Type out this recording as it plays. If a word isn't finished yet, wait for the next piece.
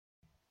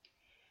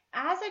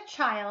As a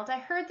child, I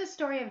heard the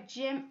story of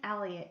Jim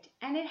Elliott,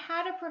 and it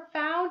had a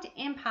profound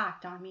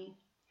impact on me.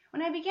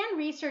 When I began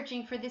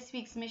researching for this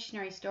week's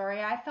missionary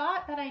story, I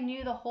thought that I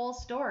knew the whole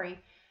story,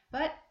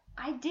 but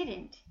I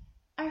didn't.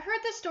 I heard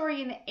the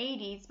story in the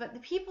 80s, but the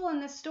people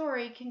in the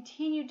story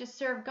continued to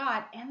serve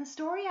God, and the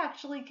story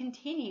actually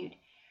continued.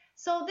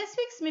 So this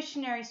week's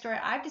missionary story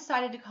I've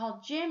decided to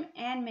call Jim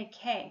and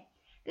Mincaye.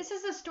 This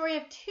is a story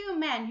of two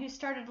men who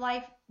started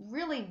life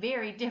really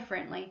very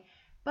differently,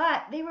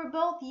 but they were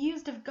both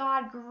used of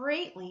God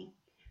greatly.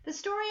 The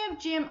story of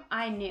Jim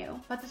I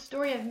knew, but the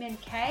story of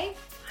Mincaye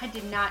I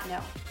did not know.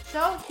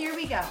 So here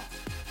we go.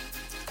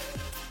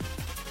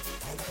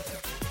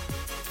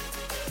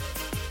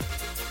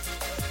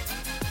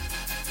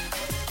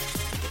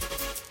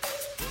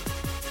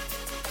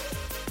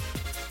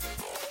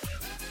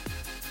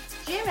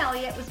 Jim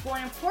Elliott was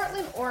born in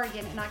Portland,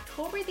 Oregon on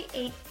October the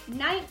 8th,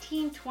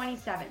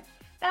 1927.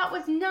 That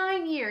was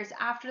 9 years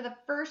after the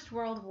First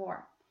World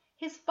War.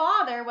 His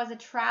father was a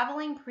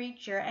traveling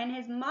preacher and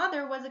his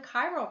mother was a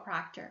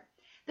chiropractor.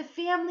 The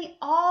family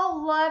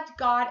all loved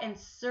God and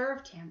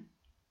served him.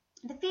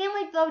 The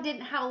family, though,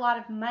 didn't have a lot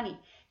of money.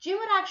 Jim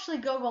would actually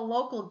go to a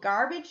local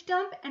garbage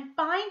dump and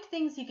find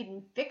things he could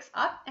fix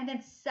up and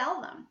then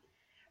sell them.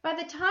 By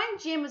the time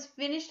Jim was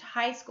finished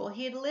high school,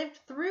 he had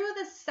lived through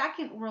the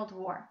Second World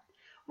War.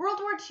 World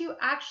War II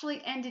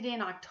actually ended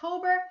in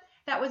October.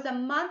 That was a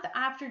month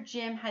after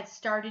Jim had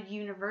started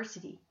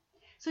university.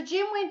 So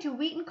Jim went to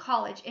Wheaton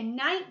College in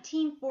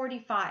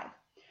 1945.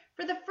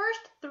 For the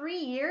first 3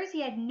 years, he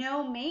had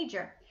no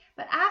major,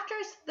 but after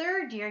his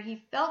third year,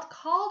 he felt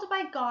called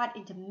by God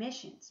into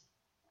missions.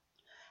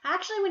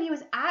 Actually, when he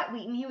was at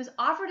Wheaton, he was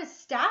offered a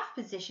staff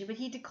position, but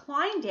he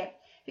declined it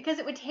because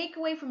it would take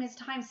away from his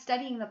time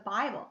studying the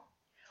Bible.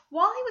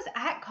 While he was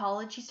at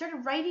college, he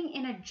started writing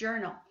in a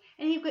journal,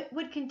 and he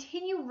would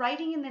continue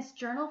writing in this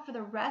journal for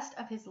the rest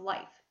of his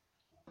life.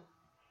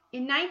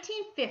 In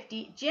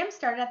 1950, Jim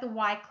started at the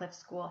Wycliffe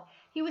School.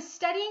 He was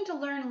studying to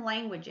learn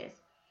languages.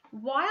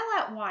 While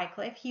at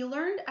Wycliffe, he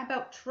learned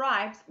about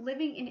tribes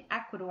living in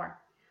Ecuador.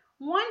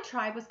 One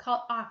tribe was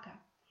called Aka.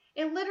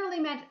 It literally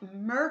meant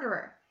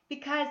murderer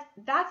because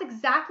that's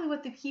exactly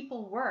what the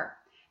people were.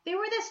 They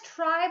were this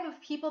tribe of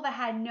people that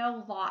had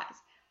no laws.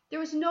 There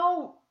was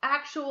no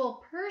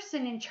actual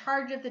person in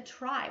charge of the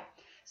tribe.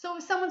 So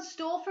if someone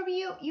stole from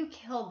you, you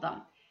killed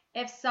them.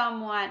 If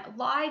someone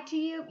lied to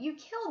you, you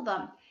killed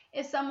them.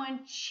 If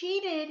someone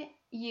cheated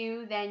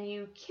you, then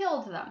you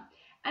killed them.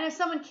 And if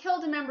someone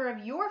killed a member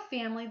of your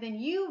family, then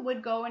you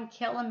would go and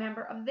kill a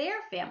member of their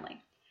family.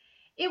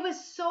 It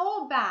was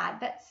so bad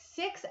that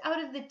 6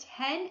 out of the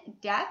 10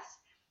 deaths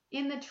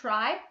in the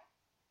tribe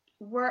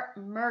were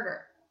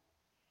murder.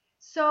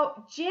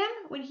 So Jim,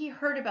 when he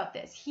heard about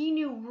this, he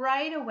knew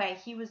right away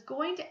he was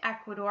going to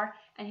Ecuador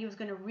and he was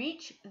going to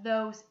reach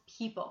those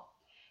people.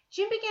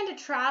 Jim began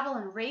to travel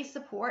and raise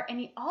support, and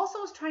he also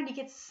was trying to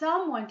get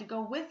someone to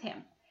go with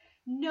him.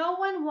 No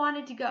one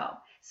wanted to go.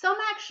 Some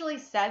actually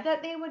said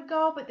that they would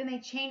go, but then they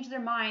changed their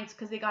minds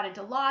because they got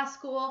into law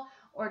school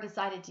or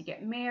decided to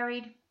get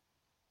married.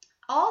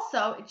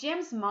 Also,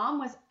 Jim's mom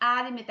was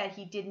adamant that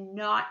he did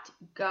not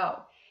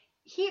go.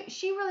 She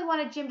really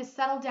wanted Jim to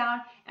settle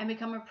down and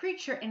become a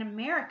preacher in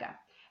America.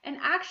 And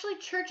actually,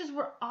 churches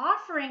were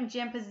offering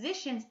Jim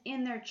positions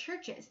in their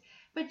churches.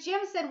 But Jim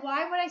said,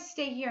 why would I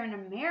stay here in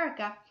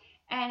America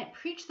and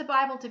preach the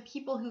Bible to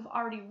people who've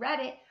already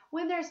read it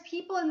when there's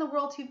people in the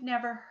world who've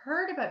never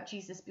heard about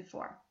Jesus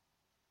before?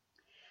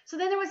 So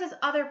then there was this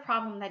other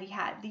problem that he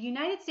had. The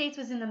United States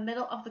was in the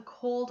middle of the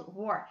Cold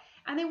War,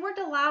 and they weren't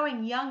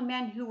allowing young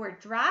men who were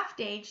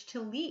draft age to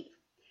leave,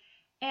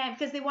 and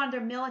because they wanted their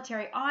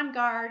military on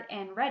guard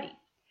and ready.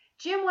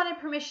 Jim wanted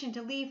permission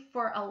to leave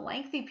for a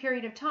lengthy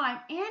period of time,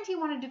 and he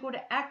wanted to go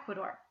to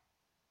Ecuador.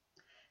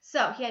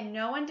 So he had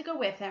no one to go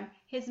with him.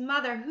 His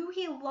mother, who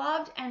he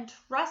loved and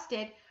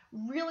trusted,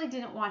 really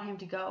didn't want him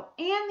to go,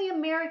 and the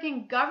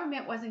American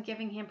government wasn't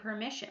giving him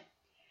permission.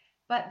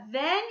 But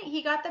then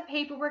he got the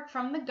paperwork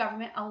from the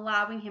government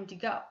allowing him to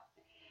go.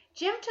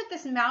 Jim took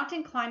this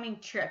mountain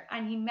climbing trip,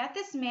 and he met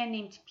this man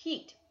named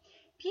Pete.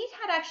 Pete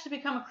had actually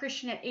become a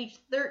Christian at age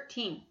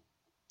 13.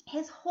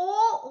 His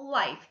whole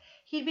life,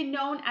 he'd been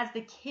known as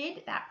the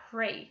kid that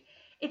prayed.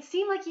 It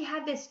seemed like he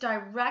had this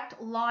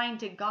direct line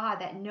to God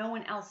that no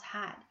one else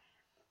had.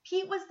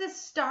 Pete was this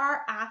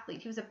star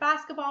athlete. He was a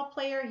basketball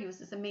player. He was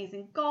this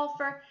amazing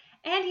golfer.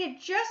 And he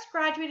had just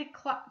graduated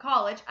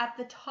college at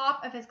the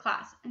top of his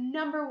class,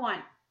 number 1.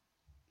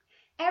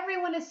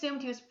 Everyone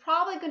assumed he was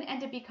probably going to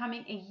end up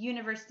becoming a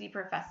university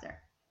professor.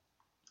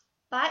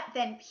 But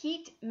then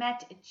Pete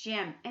met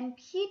Jim, and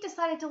Pete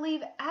decided to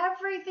leave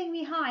everything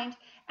behind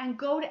and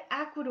go to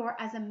Ecuador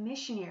as a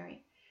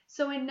missionary.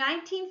 So in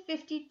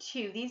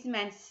 1952, these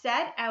men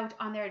set out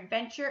on their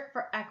adventure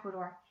for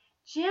Ecuador.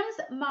 Jim's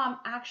mom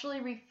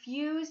actually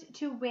refused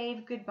to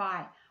wave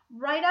goodbye.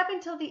 Right up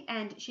until the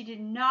end, she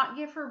did not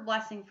give her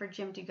blessing for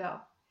Jim to go.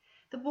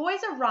 The boys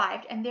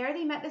arrived, and there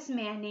they met this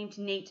man named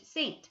Nate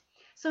Saint.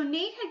 So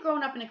Nate had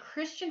grown up in a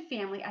Christian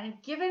family and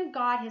had given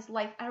God his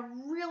life at a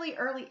really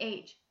early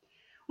age.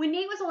 When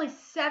Nate was only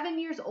 7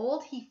 years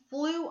old, he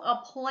flew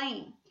a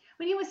plane.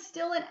 When he was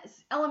still in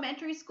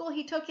elementary school,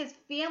 he took his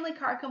family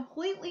car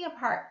completely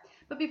apart.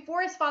 But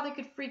before his father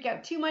could freak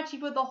out too much, he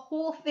put the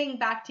whole thing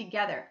back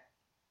together.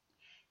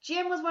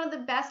 Jim was one of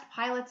the best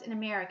pilots in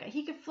America.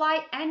 He could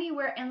fly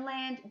anywhere and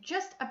land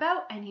just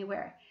about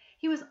anywhere.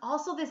 He was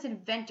also this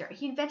inventor.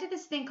 He invented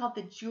this thing called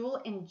the fuel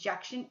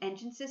injection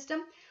engine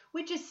system,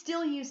 which is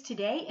still used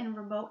today in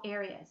remote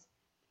areas.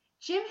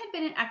 Jim had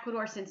been in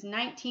Ecuador since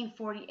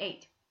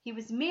 1948. He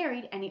was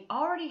married and he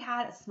already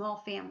had a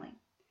small family.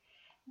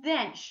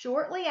 Then,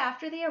 shortly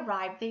after they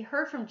arrived, they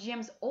heard from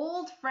Jim's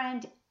old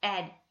friend,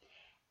 Ed.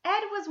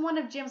 Ed was one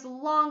of Jim's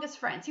longest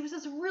friends. He was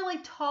this really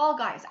tall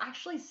guy. He's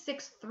actually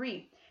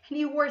 6'3", and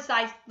he wore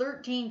size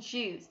 13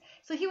 shoes.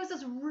 So he was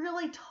this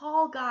really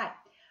tall guy,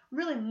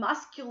 really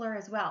muscular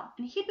as well.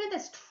 And he'd been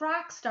this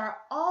track star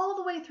all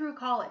the way through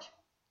college.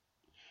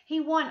 He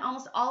won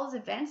almost all his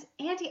events,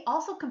 and he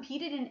also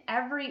competed in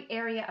every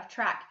area of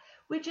track,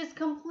 which is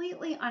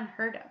completely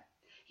unheard of.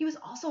 He was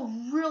also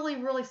really,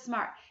 really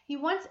smart. He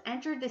once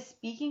entered this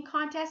speaking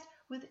contest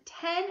with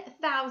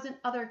 10,000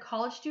 other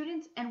college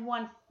students and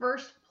won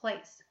first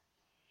place.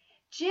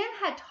 Jim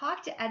had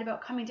talked to Ed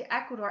about coming to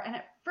Ecuador, and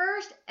at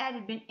first Ed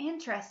had been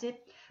interested,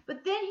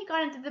 but then he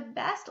got into the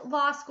best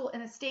law school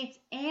in the States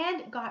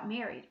and got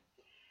married.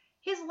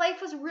 His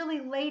life was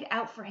really laid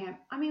out for him.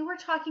 I mean, we're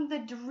talking the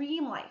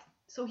dream life.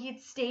 So he had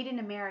stayed in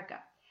America,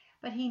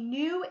 but he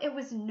knew it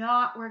was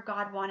not where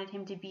God wanted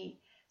him to be.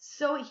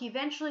 So he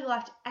eventually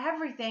left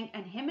everything,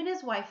 and him and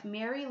his wife,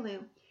 Mary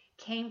Lou,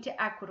 came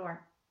to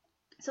Ecuador.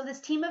 So this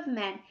team of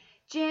men,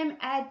 Jim,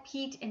 Ed,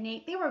 Pete, and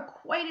Nate, they were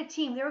quite a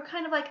team. They were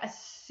kind of like a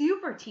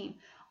super team,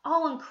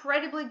 all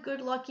incredibly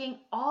good looking,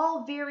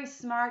 all very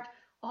smart,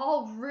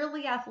 all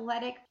really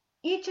athletic.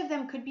 Each of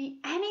them could be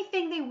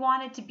anything they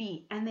wanted to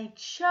be, and they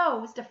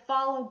chose to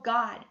follow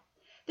God.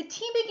 The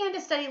team began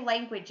to study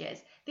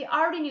languages. They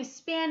already knew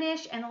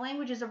Spanish, and the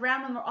languages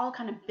around them were all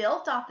kind of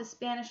built off the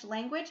Spanish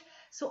language.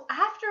 So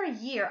after a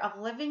year of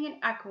living in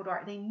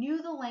Ecuador, they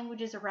knew the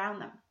languages around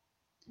them.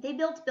 They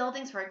built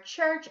buildings for a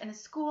church and a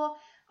school,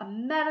 a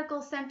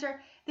medical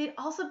center. They'd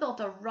also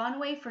built a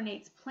runway for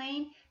Nate's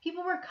plane.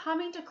 People were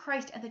coming to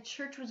Christ, and the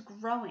church was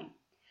growing.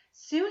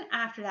 Soon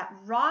after that,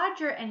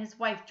 Roger and his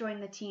wife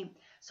joined the team.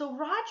 So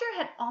Roger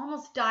had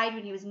almost died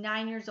when he was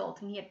 9 years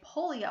old, and he had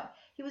polio.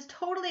 He was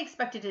totally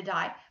expected to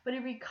die, but he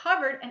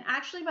recovered, and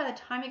actually by the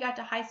time he got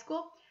to high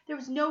school, there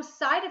was no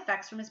side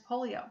effects from his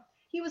polio.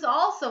 He was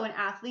also an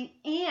athlete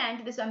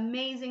and this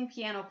amazing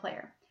piano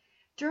player.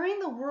 During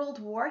the World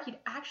War, he'd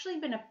actually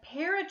been a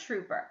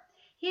paratrooper.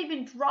 He had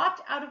been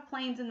dropped out of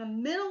planes in the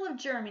middle of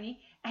Germany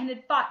and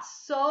had fought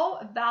so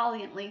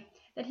valiantly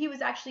that he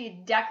was actually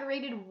a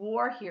decorated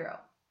war hero.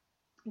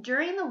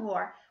 During the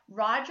war,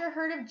 Roger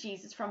heard of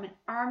Jesus from an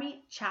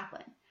army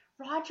chaplain.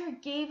 Roger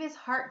gave his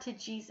heart to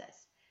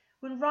Jesus.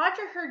 When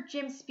Roger heard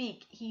Jim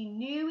speak, he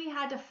knew he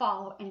had to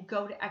follow and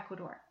go to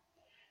Ecuador.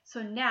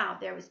 So now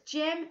there was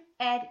Jim,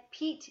 Ed,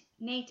 Pete,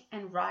 Nate,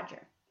 and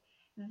Roger.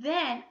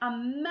 Then a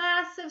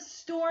massive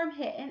storm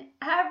hit, and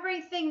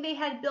everything they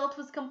had built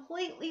was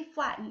completely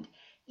flattened.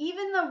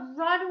 Even the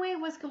runway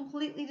was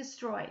completely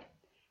destroyed.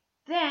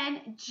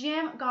 Then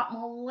Jim got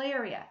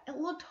malaria. It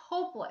looked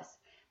hopeless,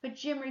 but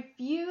Jim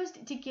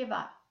refused to give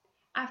up.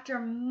 After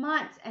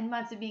months and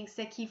months of being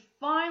sick, he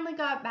finally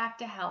got back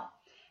to health.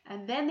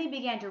 And then they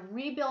began to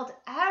rebuild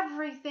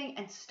everything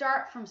and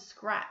start from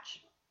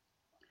scratch.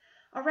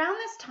 Around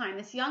this time,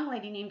 this young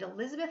lady named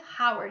Elizabeth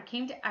Howard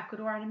came to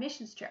Ecuador on a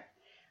missions trip.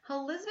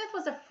 Elizabeth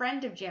was a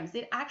friend of Jim's.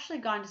 They'd actually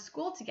gone to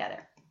school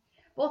together,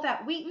 both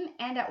at Wheaton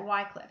and at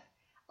Wycliffe.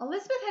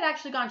 Elizabeth had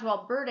actually gone to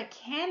Alberta,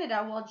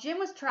 Canada, while Jim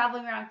was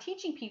traveling around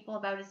teaching people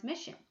about his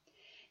mission.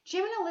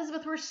 Jim and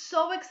Elizabeth were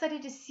so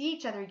excited to see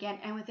each other again,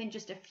 and within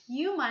just a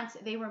few months,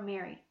 they were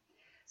married.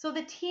 So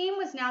the team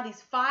was now these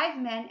 5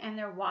 men and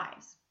their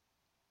wives.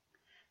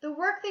 The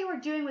work they were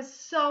doing was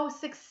so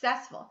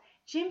successful.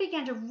 Jim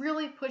began to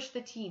really push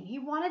the team. He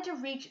wanted to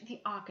reach the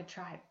Aka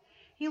tribe.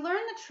 He learned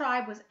the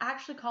tribe was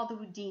actually called the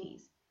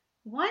Wodinis.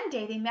 One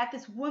day they met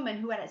this woman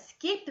who had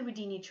escaped the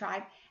Wodini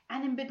tribe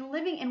and had been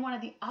living in one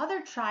of the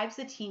other tribes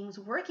the team was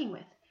working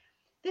with.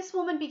 This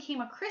woman became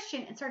a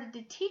Christian and started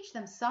to teach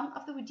them some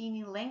of the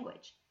Wodini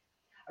language.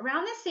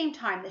 Around the same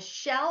time, the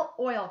Shell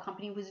Oil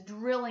Company was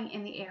drilling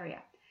in the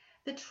area.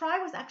 The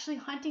tribe was actually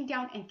hunting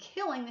down and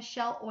killing the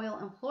Shell Oil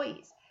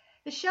employees.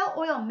 The Shell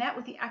Oil met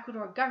with the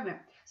Ecuador government.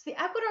 So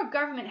the Ecuador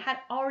government had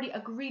already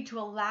agreed to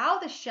allow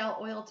the Shell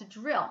Oil to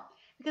drill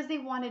because they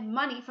wanted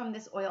money from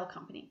this oil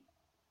company.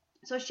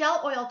 So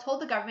Shell Oil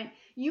told the government,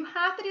 you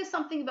have to do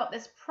something about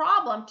this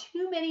problem.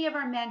 Too many of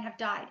our men have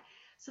died.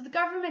 So the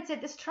government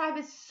said, this tribe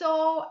is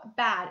so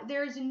bad.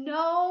 There's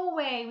no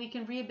way we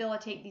can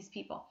rehabilitate these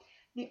people.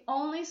 The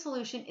only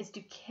solution is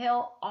to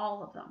kill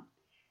all of them.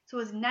 So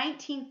it was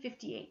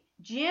 1958.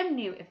 Jim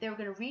knew if they were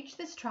going to reach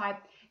this tribe,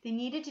 they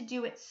needed to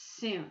do it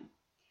soon.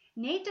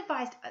 Nate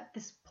devised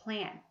this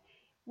plan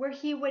where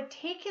he would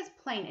take his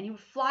plane and he would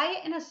fly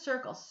it in a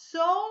circle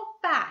so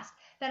fast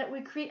that it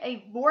would create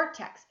a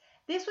vortex.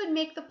 This would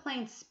make the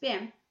plane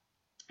spin,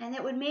 And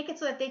it would make it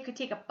so that they could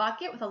take a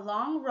bucket with a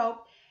long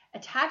rope,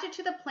 attach it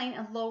to the plane,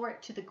 and lower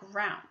it to the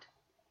ground.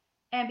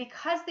 And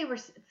because they were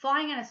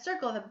flying in a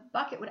circle, the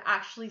bucket would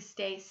actually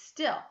stay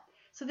still.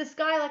 So this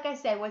guy, like I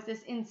said, was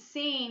this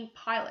insane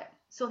pilot.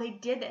 So they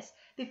did this.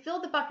 They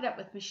filled the bucket up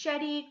with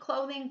machete,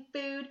 clothing,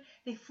 food.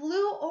 They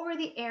flew over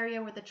the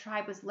area where the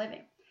tribe was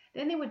living.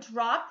 Then they would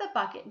drop the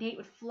bucket. Nate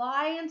would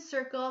fly in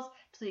circles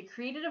till he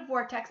created a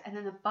vortex, and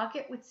then the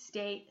bucket would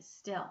stay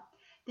still.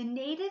 The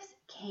natives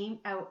came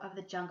out of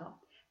the jungle.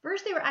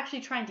 First, they were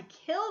actually trying to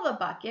kill the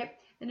bucket.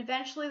 Then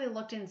eventually they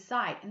looked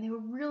inside, and they were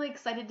really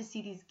excited to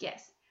see these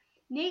gifts.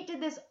 Nate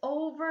did this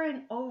over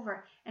and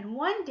over, and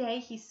one day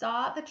he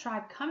saw the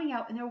tribe coming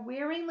out, and they're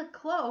wearing the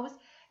clothes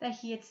that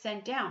he had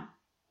sent down.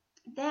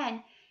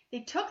 Then they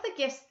took the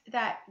gifts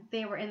that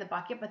they were in the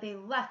bucket, but they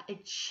left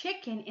a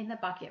chicken in the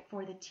bucket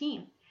for the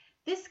team.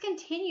 This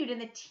continued, and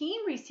the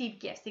team received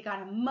gifts. They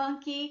got a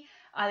monkey,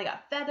 they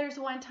got feathers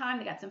one time,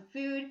 they got some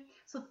food.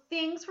 So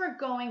things were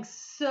going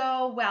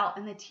so well,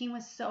 and the team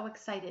was so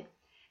excited.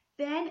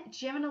 Then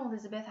Jim and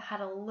Elizabeth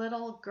had a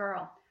little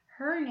girl.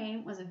 Her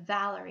name was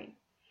Valerie.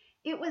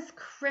 It was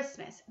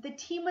Christmas. The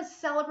team was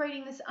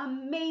celebrating this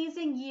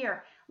amazing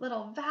year.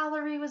 Little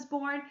Valerie was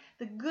born.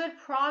 The good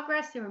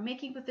progress they were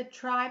making with the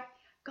tribe.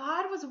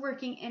 God was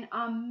working in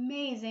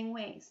amazing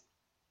ways.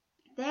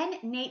 Then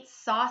Nate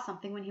saw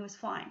something when he was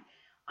flying.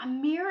 A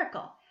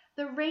miracle.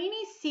 The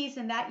rainy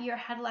season that year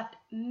had left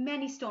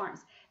many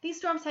storms. These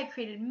storms had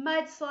created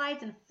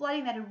mudslides and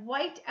flooding that had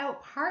wiped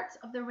out parts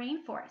of the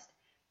rainforest.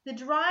 The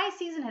dry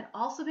season had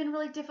also been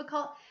really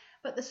difficult,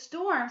 but the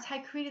storms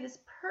had created this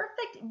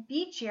perfect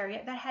beach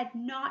area that had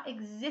not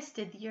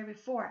existed the year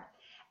before.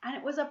 And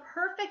it was a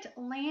perfect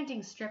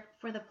landing strip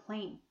for the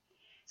plane.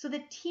 So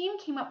the team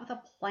came up with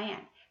a plan.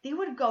 They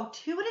would go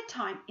 2 at a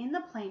time in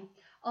the plane,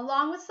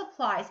 along with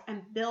supplies,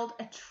 and build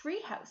a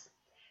treehouse.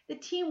 The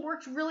team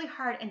worked really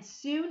hard, and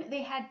soon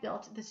they had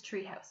built this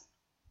treehouse.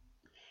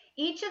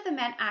 Each of the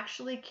men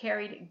actually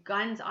carried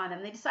guns on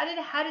them. They decided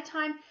ahead of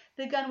time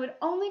the gun would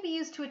only be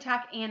used to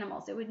attack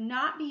animals. It would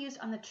not be used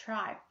on the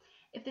tribe.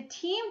 If the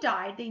team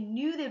died, they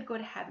knew they would go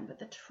to heaven, but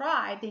the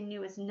tribe they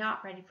knew was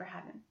not ready for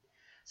heaven.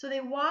 So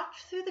they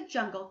walked through the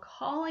jungle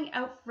calling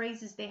out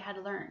phrases they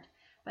had learned,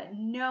 but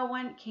no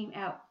one came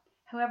out.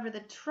 However,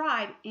 the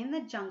tribe in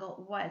the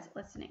jungle was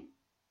listening.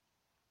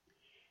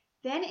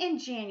 Then in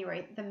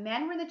January, the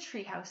men were in the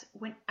treehouse.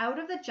 When out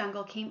of the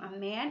jungle came a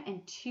man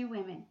and 2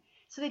 women.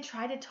 So they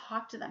tried to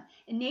talk to them.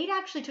 And Nate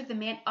actually took the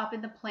man up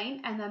in the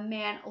plane, and the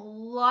man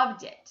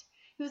loved it.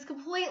 He was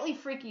completely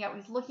freaking out. He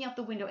was looking out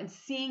the window and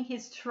seeing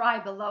his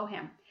tribe below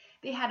him.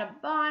 They had a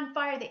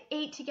bonfire. They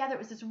ate together. It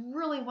was this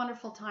really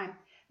wonderful time.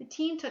 The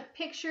team took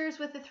pictures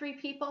with the 3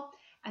 people.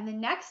 And the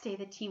next day,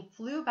 the team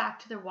flew back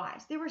to their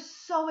wives. They were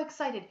so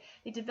excited.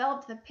 They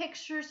developed the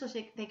pictures so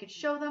they could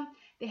show them.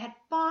 They had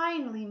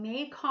finally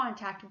made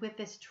contact with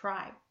this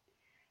tribe.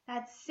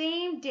 That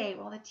same day,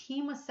 while the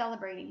team was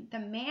celebrating, the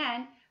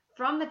man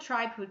from the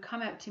tribe who had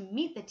come out to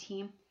meet the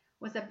team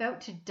was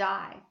about to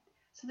die.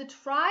 So the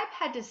tribe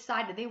had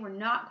decided they were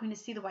not going to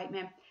see the white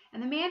man.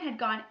 And the man had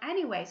gone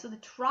anyway, so the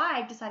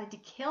tribe decided to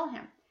kill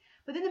him.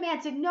 But then the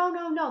man said, no,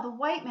 the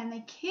white men,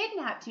 they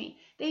kidnapped me.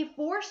 They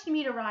forced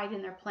me to ride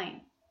in their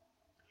plane.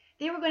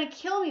 They were going to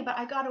kill me, but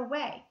I got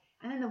away.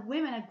 And then the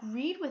women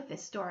agreed with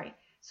this story.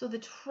 So the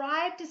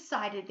tribe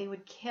decided they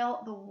would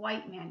kill the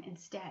white man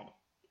instead.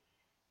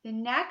 The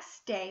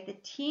next day, the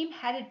team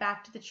headed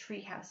back to the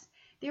treehouse.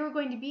 They were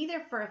going to be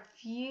there for a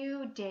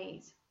few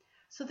days.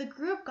 So the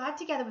group got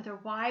together with their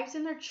wives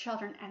and their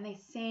children, and they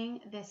sang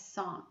this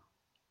song.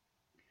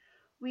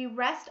 We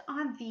rest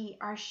on thee,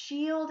 our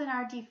shield and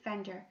our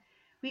defender.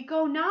 We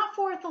go not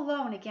forth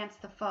alone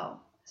against the foe.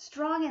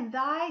 Strong in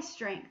thy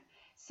strength,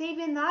 save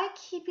in thy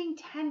keeping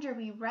tender,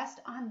 we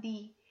rest on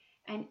thee,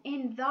 and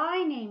in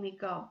thy name we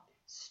go.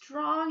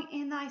 Strong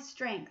in thy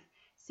strength,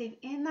 save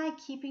in thy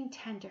keeping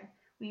tender,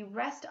 we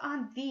rest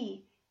on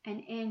thee,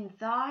 and in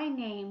thy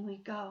name we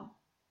go.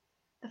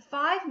 The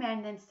 5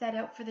 men then set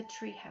out for the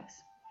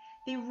treehouse.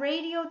 They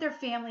radioed their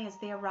family as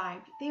they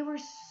arrived. They were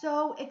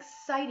so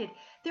excited.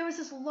 There was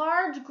this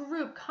large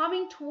group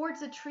coming towards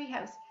the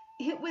treehouse.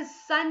 It was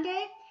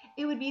Sunday.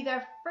 It would be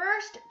their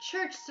first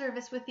church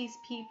service with these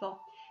people.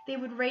 They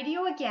would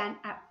radio again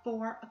at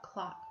 4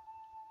 o'clock.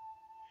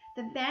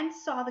 The men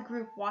saw the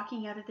group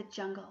walking out of the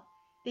jungle.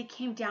 They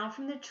came down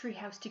from the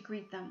treehouse to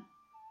greet them.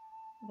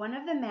 One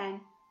of the men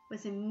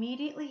was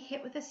immediately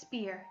hit with a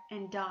spear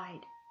and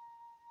died.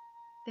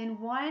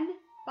 Then one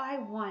by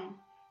one,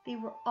 they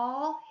were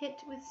all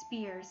hit with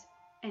spears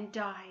and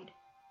died.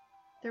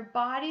 Their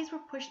bodies were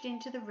pushed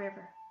into the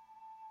river.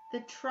 The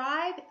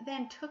tribe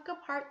then took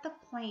apart the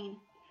plane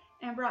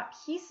and brought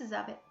pieces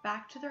of it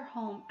back to their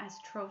home as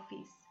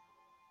trophies.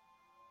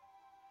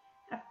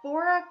 At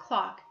 4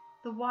 o'clock,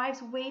 the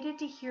wives waited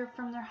to hear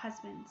from their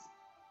husbands.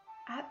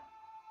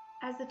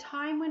 As the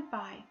time went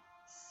by,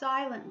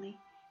 silently,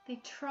 they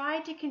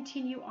tried to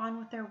continue on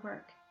with their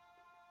work.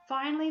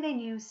 Finally, they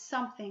knew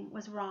something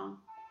was wrong.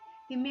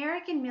 The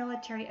American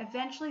military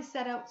eventually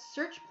set out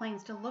search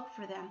planes to look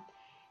for them.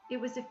 It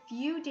was a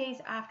few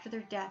days after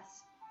their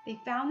deaths. They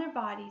found their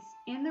bodies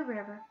in the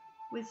river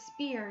with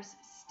spears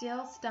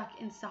still stuck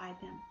inside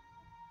them.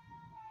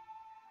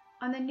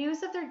 On the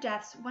news of their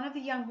deaths, one of the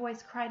young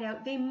boys cried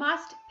out, "They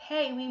must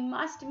pay. We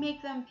must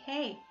make them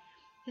pay."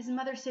 His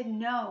mother said,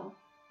 "No,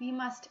 we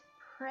must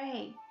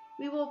pray.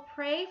 We will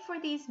pray for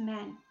these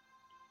men."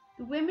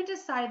 The women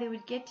decided they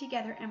would get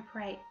together and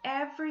pray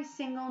every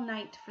single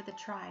night for the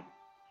tribe.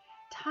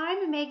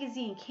 Time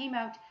magazine came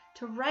out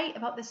to write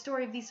about the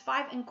story of these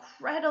 5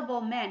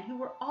 incredible men who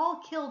were all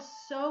killed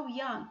so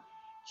young.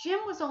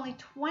 Jim was only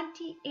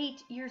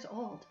 28 years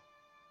old.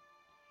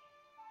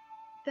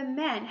 The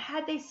men,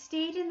 had they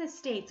stayed in the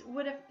States,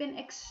 would have been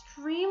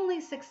extremely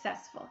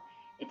successful.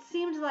 It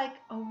seemed like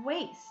a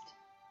waste.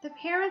 The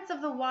parents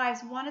of the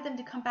wives wanted them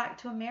to come back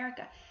to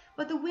America,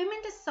 but the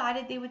women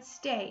decided they would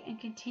stay and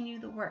continue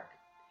the work.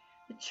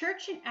 The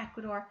church in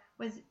Ecuador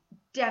was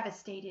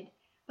devastated,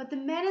 but the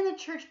men in the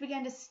church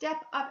began to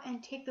step up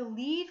and take the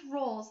lead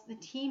roles the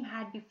team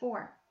had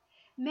before.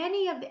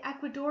 Many of the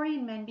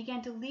Ecuadorian men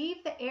began to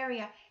leave the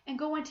area and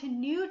go into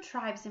new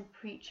tribes and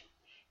preach.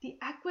 The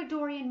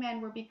Ecuadorian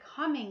men were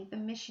becoming the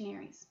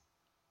missionaries.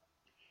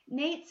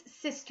 Nate's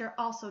sister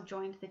also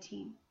joined the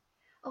team.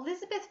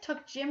 Elizabeth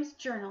took Jim's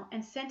journal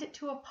and sent it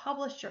to a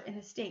publisher in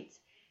the States.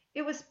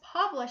 It was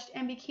published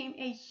and became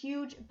a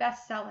huge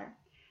bestseller.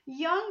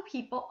 Young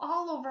people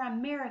all over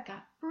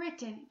America,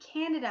 Britain,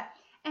 Canada,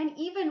 and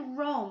even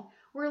Rome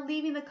were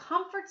leaving the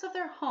comforts of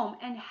their home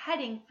and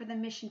heading for the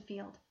mission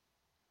field.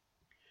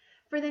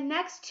 For the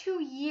next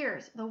 2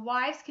 years, the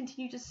wives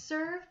continued to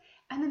serve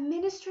and the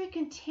ministry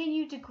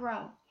continued to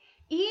grow.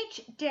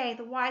 Each day,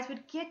 the wives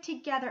would get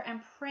together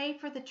and pray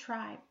for the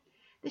tribe.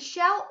 The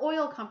Shell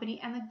Oil Company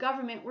and the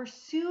government were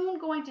soon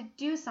going to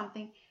do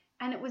something,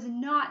 and it was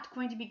not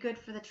going to be good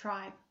for the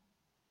tribe.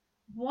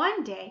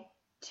 One day,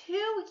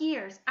 2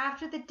 years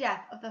after the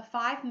death of the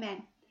 5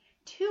 men,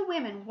 2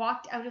 women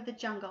walked out of the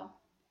jungle.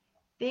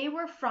 They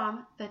were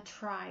from the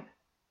tribe.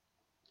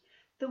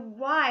 The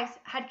wives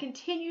had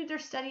continued their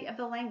study of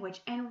the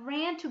language and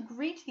ran to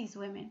greet these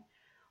women.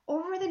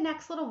 Over the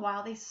next little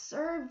while, they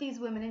served these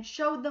women and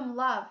showed them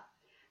love.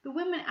 The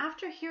women,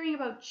 after hearing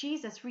about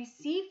Jesus,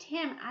 received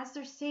him as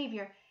their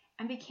Savior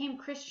and became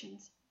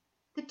Christians.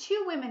 The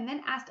 2 women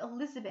then asked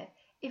Elizabeth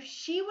if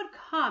she would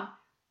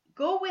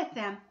go with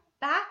them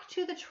back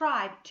to the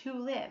tribe to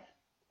live.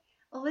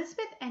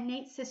 Elizabeth and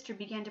Nate's sister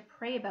began to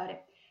pray about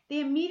it. They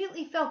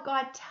immediately felt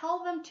God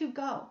tell them to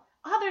go.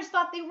 Others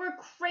thought they were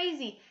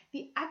crazy.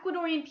 The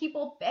Ecuadorian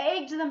people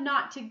begged them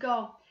not to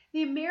go.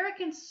 The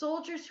American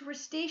soldiers who were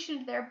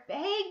stationed there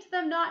begged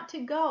them not to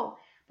go.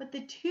 But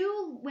the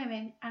 2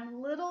 women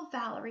and little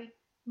Valerie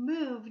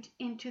moved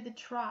into the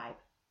tribe.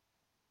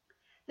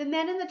 The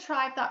men in the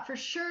tribe thought for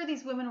sure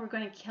these women were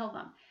going to kill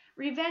them.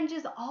 Revenge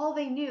is all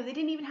they knew. They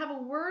didn't even have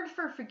a word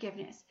for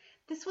forgiveness.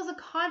 This was a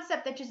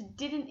concept that just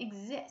didn't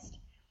exist.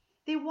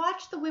 They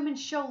watched the women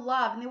show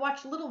love, and they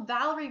watched little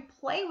Valerie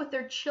play with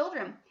their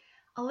children.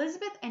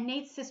 Elizabeth and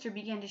Nate's sister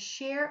began to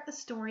share the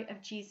story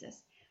of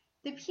Jesus.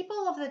 The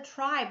people of the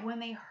tribe, when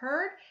they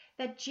heard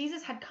that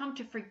Jesus had come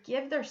to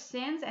forgive their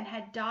sins and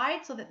had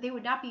died so that they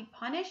would not be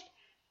punished,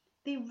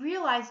 they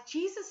realized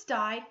Jesus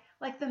died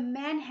like the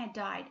men had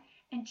died,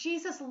 and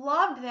Jesus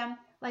loved them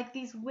like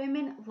these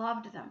women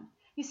loved them.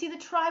 You see, the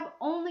tribe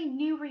only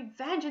knew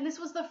revenge, and this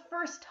was the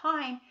first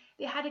time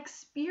they had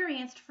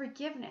experienced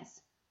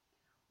forgiveness.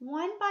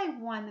 One by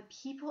one, the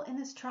people in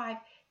this tribe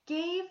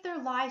gave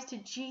their lives to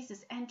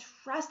Jesus and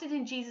trusted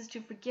in Jesus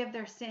to forgive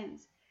their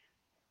sins.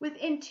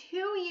 Within 2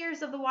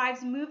 years of the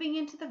wives moving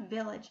into the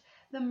village,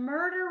 the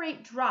murder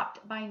rate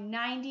dropped by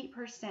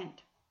 90%.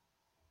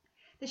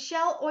 The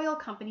Shell Oil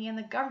Company and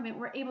the government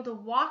were able to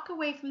walk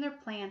away from their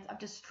plans of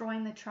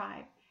destroying the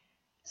tribe.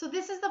 So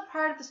this is the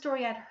part of the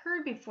story I'd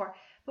heard before,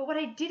 but what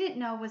I didn't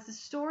know was the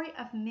story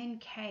of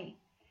Mincaye.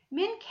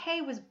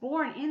 Mincaye was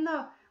born in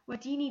the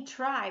Wadini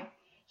tribe.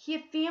 He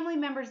had family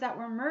members that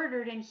were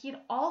murdered, and he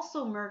had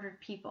also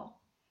murdered people.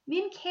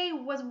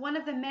 Mincaye was one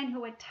of the men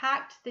who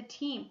attacked the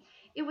team.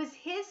 It was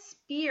his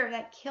spear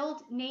that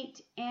killed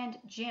Nate and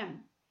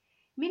Jim.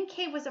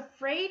 Mincaye was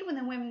afraid when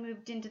the women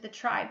moved into the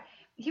tribe.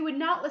 He would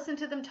not listen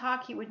to them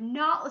talk. He would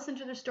not listen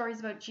to their stories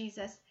about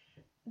Jesus.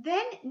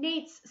 Then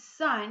Nate's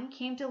son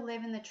came to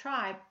live in the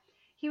tribe.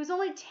 He was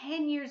only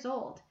 10 years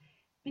old.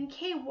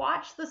 Mincaye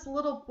watched this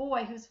little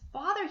boy whose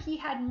father he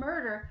had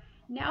murdered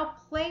now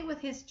play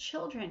with his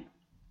children.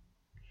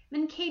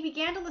 Mincaye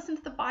began to listen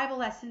to the Bible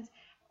lessons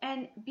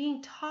and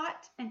being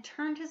taught and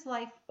turned his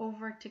life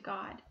over to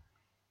God.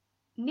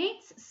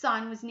 Nate's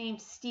son was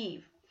named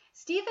Steve.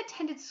 Steve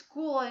attended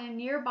school in a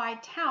nearby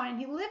town, and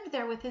he lived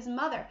there with his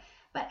mother.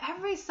 But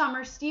every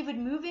summer, Steve would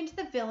move into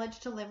the village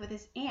to live with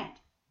his aunt.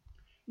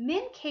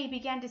 Mincaye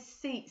began to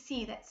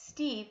see that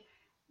Steve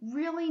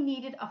really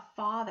needed a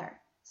father.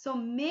 So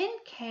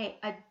Mincaye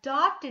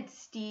adopted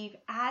Steve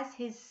as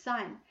his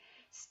son.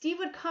 Steve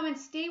would come and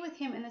stay with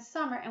him in the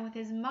summer and with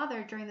his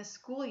mother during the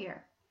school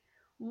year.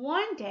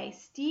 One day,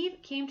 Steve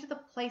came to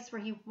the place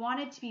where he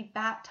wanted to be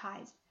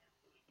baptized.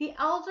 The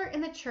elder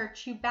in the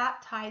church who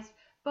baptized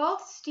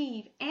Both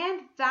Steve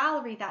and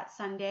Valerie that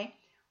Sunday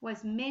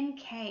was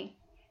Mincaye.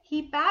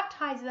 He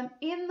baptized them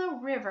in the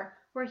river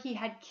where he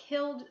had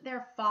killed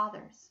their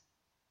fathers.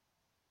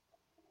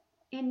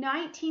 In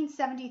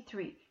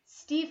 1973,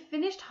 Steve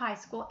finished high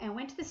school and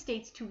went to the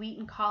States to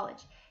Wheaton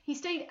College. He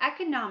studied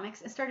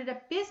economics and started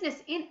a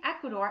business in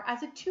Ecuador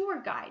as a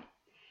tour guide.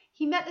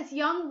 He met this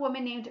young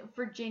woman named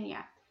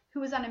Virginia, who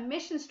was on a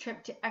missions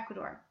trip to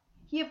Ecuador.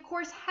 He, of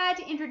course, had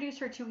to introduce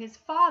her to his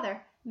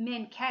father,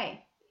 Mincaye.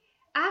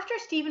 After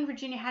Steve and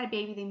Virginia had a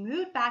baby, they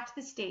moved back to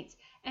the States,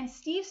 and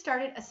Steve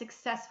started a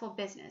successful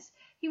business.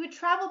 He would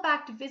travel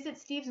back to visit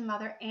Steve's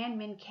mother and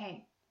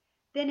Mincaye.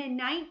 Then in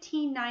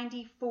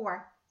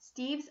 1994,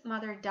 Steve's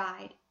mother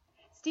died.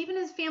 Steve and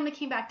his family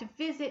came back to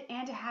visit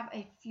and to have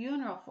a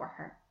funeral for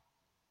her.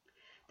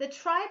 The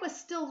tribe was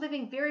still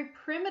living very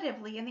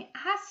primitively, and they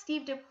asked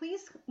Steve to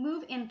please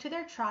move into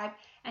their tribe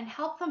and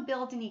help them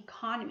build an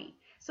economy.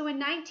 So in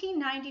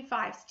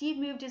 1995, Steve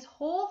moved his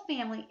whole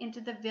family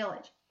into the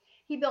village.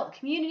 He built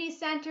community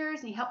centers,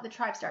 and he helped the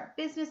tribe start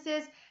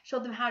businesses,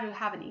 showed them how to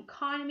have an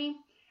economy.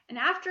 And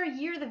after a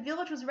year, the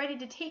village was ready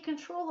to take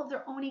control of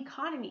their own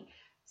economy.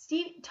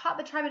 Steve taught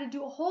the tribe how to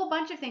do a whole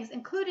bunch of things,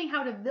 including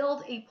how to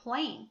build a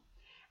plane.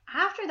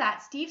 After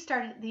that, Steve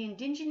started the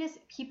Indigenous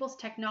Peoples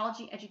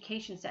Technology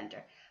Education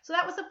Center. So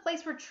that was a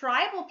place where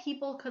tribal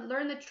people could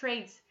learn the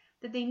trades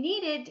that they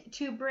needed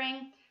to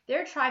bring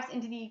their tribes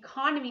into the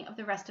economy of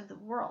the rest of the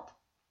world.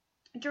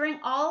 During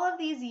all of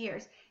these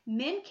years,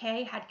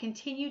 Mincaye had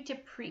continued to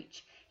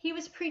preach. He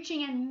was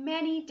preaching in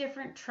many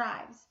different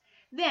tribes.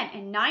 Then,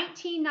 in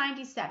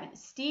 1997,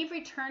 Steve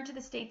returned to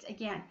the States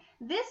again.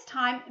 This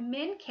time,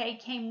 Mincaye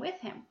came with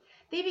him.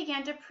 They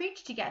began to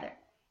preach together.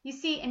 You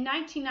see, in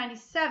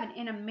 1997,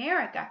 in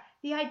America,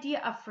 the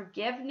idea of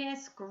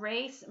forgiveness,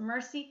 grace,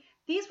 mercy,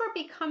 these were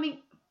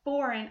becoming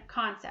foreign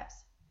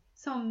concepts.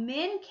 So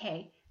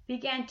Mincaye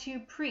began to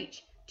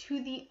preach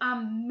to the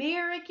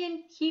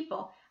American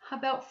people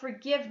about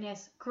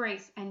forgiveness,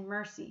 grace, and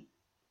mercy.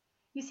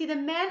 You see, the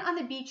men on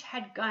the beach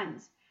had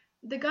guns.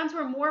 The guns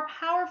were more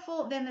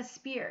powerful than the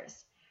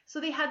spears, so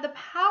they had the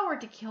power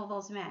to kill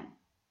those men.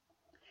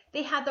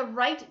 They had the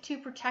right to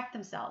protect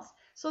themselves,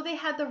 so they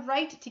had the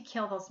right to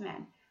kill those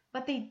men,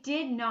 but they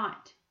did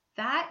not.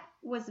 That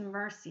was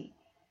mercy.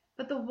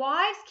 But the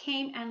wives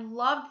came and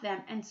loved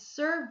them and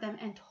served them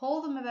and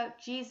told them about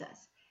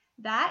Jesus.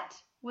 That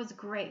was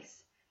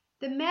grace.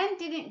 The men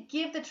didn't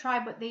give the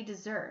tribe what they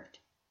deserved.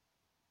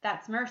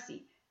 That's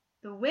mercy.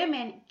 The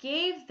women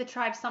gave the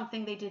tribe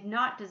something they did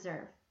not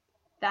deserve.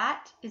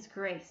 That is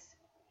grace.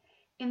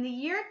 In the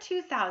year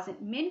 2000,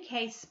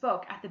 Mincaye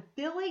spoke at the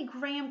Billy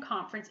Graham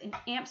Conference in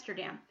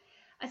Amsterdam.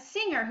 A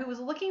singer who was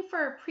looking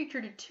for a preacher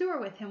to tour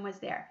with him was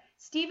there,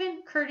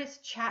 Stephen Curtis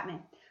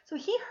Chapman. So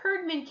he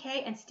heard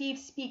Mincaye and Steve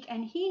speak,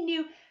 and he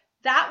knew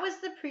that was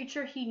the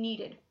preacher he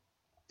needed.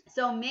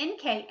 So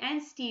Mincaye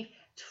and Steve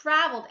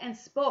traveled and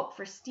spoke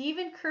for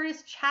Stephen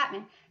Curtis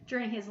Chapman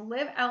during his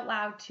Live Out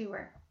Loud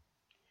tour.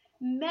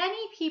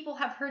 Many people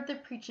have heard the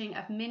preaching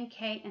of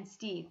Mincaye and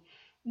Steve.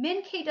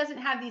 Mincaye doesn't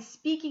have the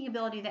speaking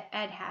ability that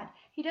Ed had.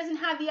 He doesn't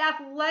have the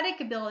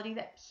athletic ability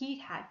that Pete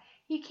had.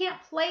 He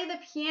can't play the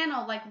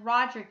piano like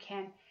Roger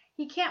can.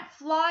 He can't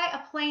fly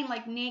a plane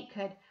like Nate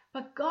could.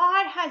 But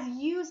God has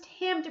used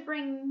him to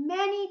bring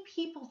many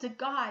people to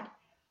God.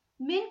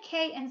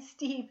 Mincaye and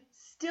Steve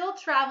still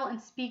travel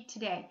and speak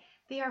today.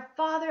 They are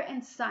father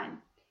and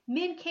son.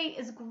 Mincaye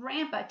is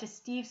grandpa to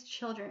Steve's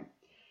children.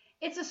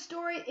 It's a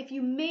story, if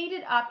you made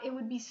it up, it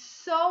would be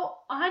so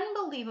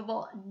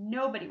unbelievable,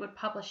 nobody would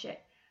publish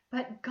it.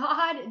 But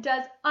God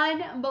does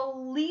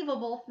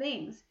unbelievable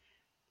things.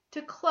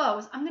 To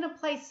close, I'm going to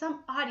play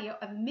some audio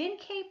of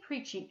Mincaye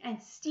preaching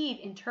and Steve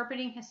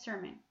interpreting his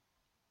sermon.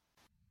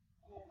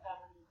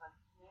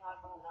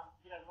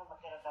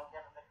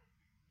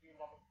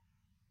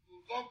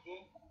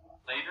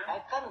 Later,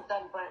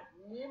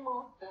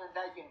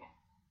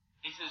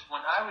 he says,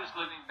 when I was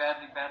living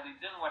badly,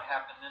 then what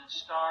happened? Then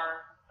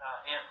Star,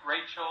 Aunt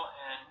Rachel,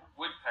 and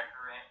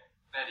Woodpecker, Aunt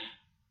Betty,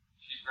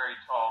 she's very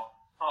tall,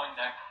 tall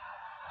neck.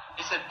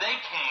 He said, they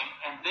came,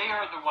 and they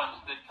are the ones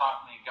that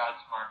taught me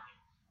God's marking.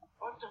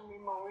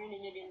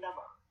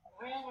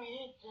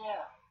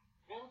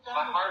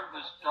 My heart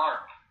was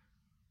dark.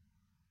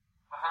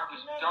 My heart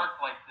was dark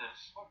like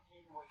this.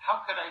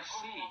 How could I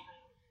see?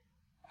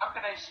 How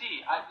could I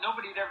see?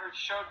 Nobody had ever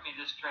showed me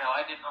this trail.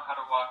 I didn't know how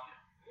to walk it.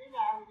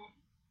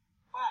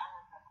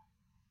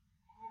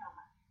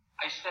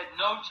 I said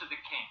no to the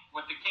king.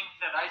 What the king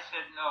said, I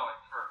said no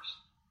at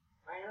first.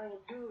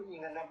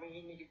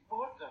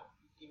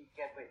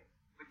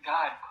 But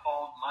God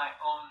called my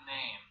own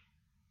name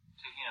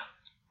to him.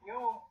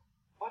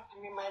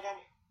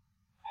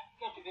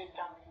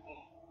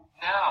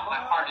 Now my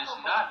heart is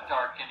not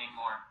dark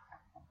anymore.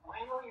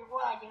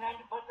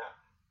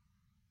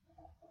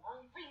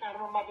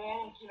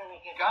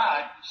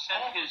 God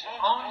sent his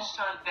own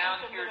son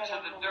down here to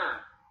the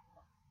dirt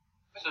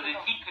so that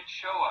he could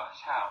show us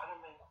how.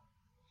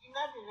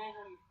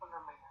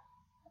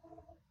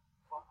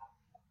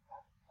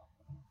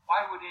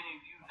 Why would any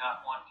of you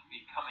not want to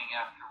be coming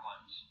after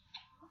ones?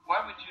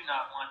 why would you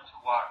not want to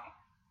walk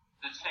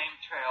the same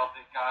trail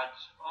that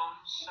God's own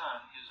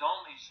Son, his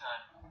only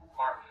Son,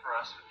 marked for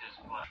us with his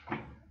blood?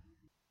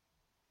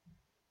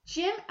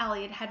 Jim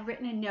Elliott had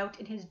written a note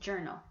in his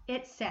journal.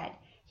 It said,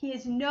 "He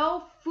is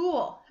no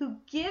fool who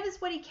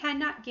gives what he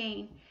cannot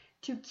gain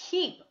to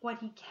keep what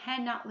he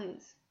cannot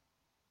lose."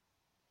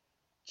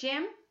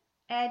 Jim,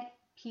 Ed,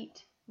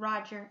 Pete,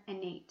 Roger, and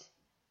Nate,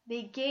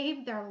 they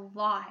gave their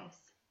lives.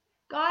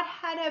 God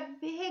had a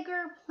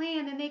bigger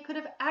plan than they could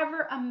have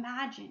ever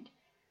imagined.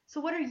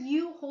 So what are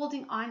you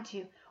holding on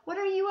to? What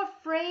are you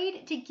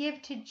afraid to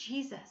give to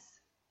Jesus?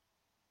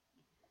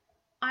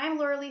 I'm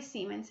Laura Lee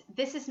Siemens.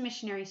 This is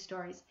Missionary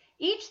Stories.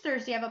 Each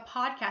Thursday I have a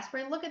podcast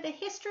where I look at the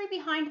history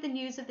behind the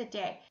news of the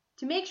day.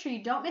 To make sure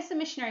you don't miss a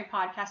missionary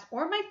podcast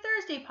or my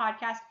Thursday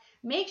podcast,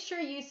 make sure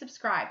you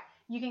subscribe.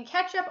 You can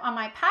catch up on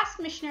my past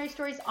missionary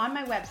stories on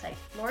my website,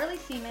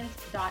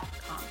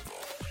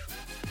 lauraleesiemens.com.